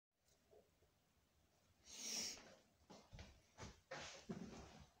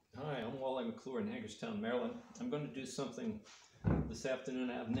Wally McClure in Hagerstown, Maryland. I'm going to do something this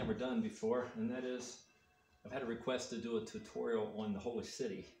afternoon I've never done before, and that is I've had a request to do a tutorial on the Holy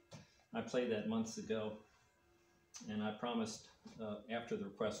City. I played that months ago, and I promised after the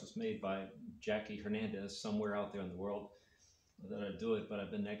request was made by Jackie Hernandez somewhere out there in the world that I'd do it, but I've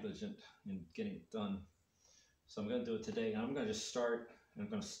been negligent in getting it done. So I'm going to do it today, and I'm going to just start, and I'm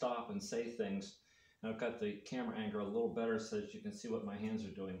going to stop and say things. And I've got the camera angle a little better so that you can see what my hands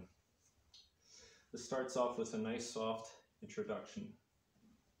are doing. This starts off with a nice soft introduction.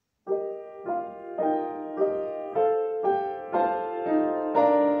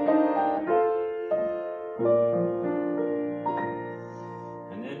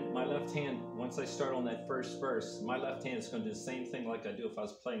 And then my left hand, once I start on that first verse, my left hand is going to do the same thing like I do if I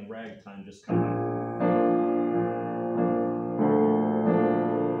was playing ragtime, just kind of.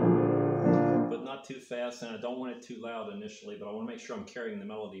 Too fast, and I don't want it too loud initially, but I want to make sure I'm carrying the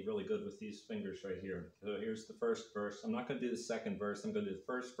melody really good with these fingers right here. So here's the first verse. I'm not going to do the second verse. I'm going to do the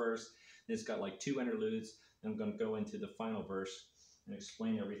first verse. It's got like 2 interludes, and I'm going to go into the final verse and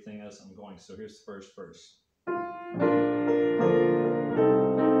explain everything as I'm going. So here's the first verse.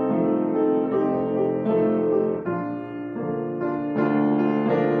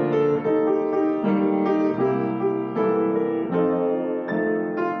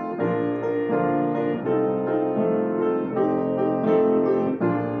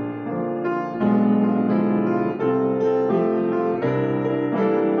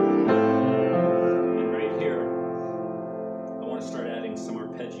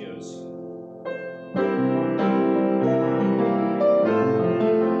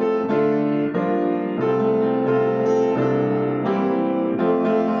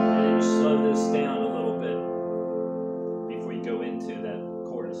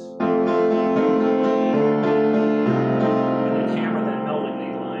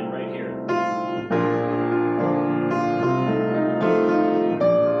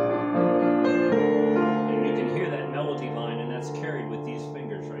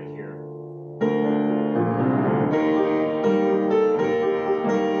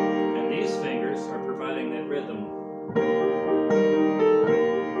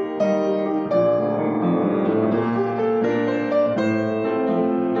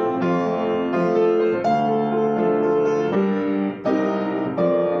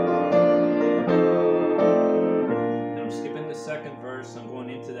 I'm going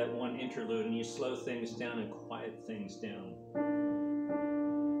into that one interlude, and you slow things down and quiet things down.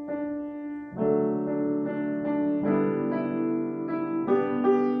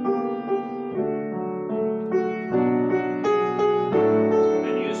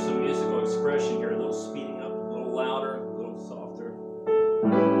 And use some musical expression here, a little speeding up, a little louder, a little softer.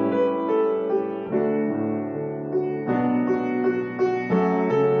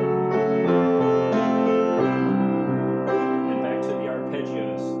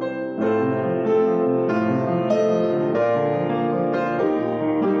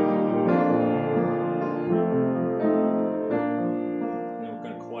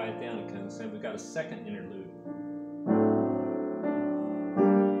 We've got a second interlude.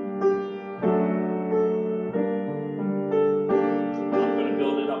 I'm going to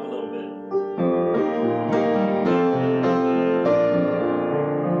build it up a little bit.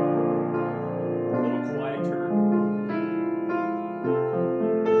 A little quieter.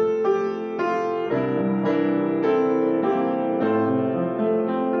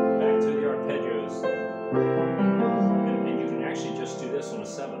 Back to the arpeggios. And you can actually just do this on a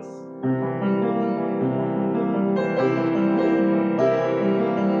 7th.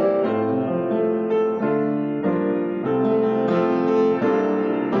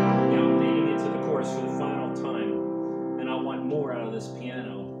 More out of this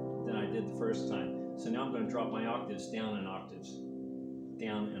piano than I did the first time. So now I'm going to drop my octaves down an octave,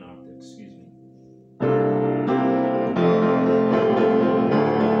 excuse me.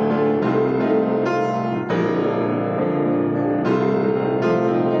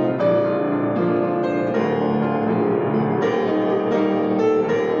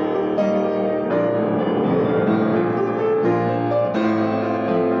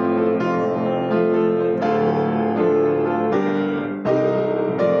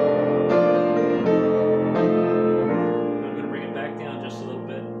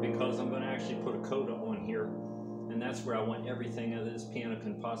 That's where I want everything that this piano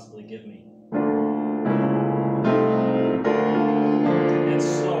can possibly give me. And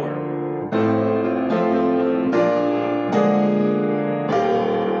slower.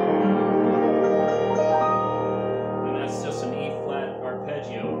 And that's just an E flat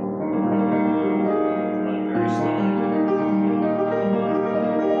arpeggio. Very slowly.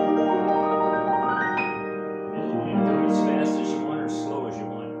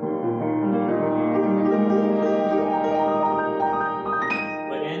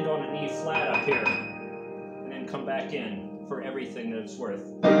 everything that it's worth.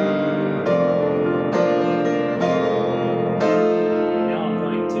 Now I'm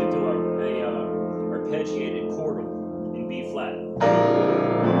going to do a arpeggiated chordal in B flat.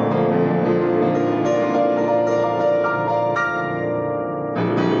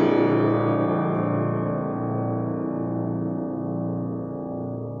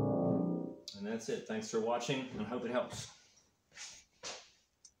 And that's it. Thanks for watching, and I hope it helps.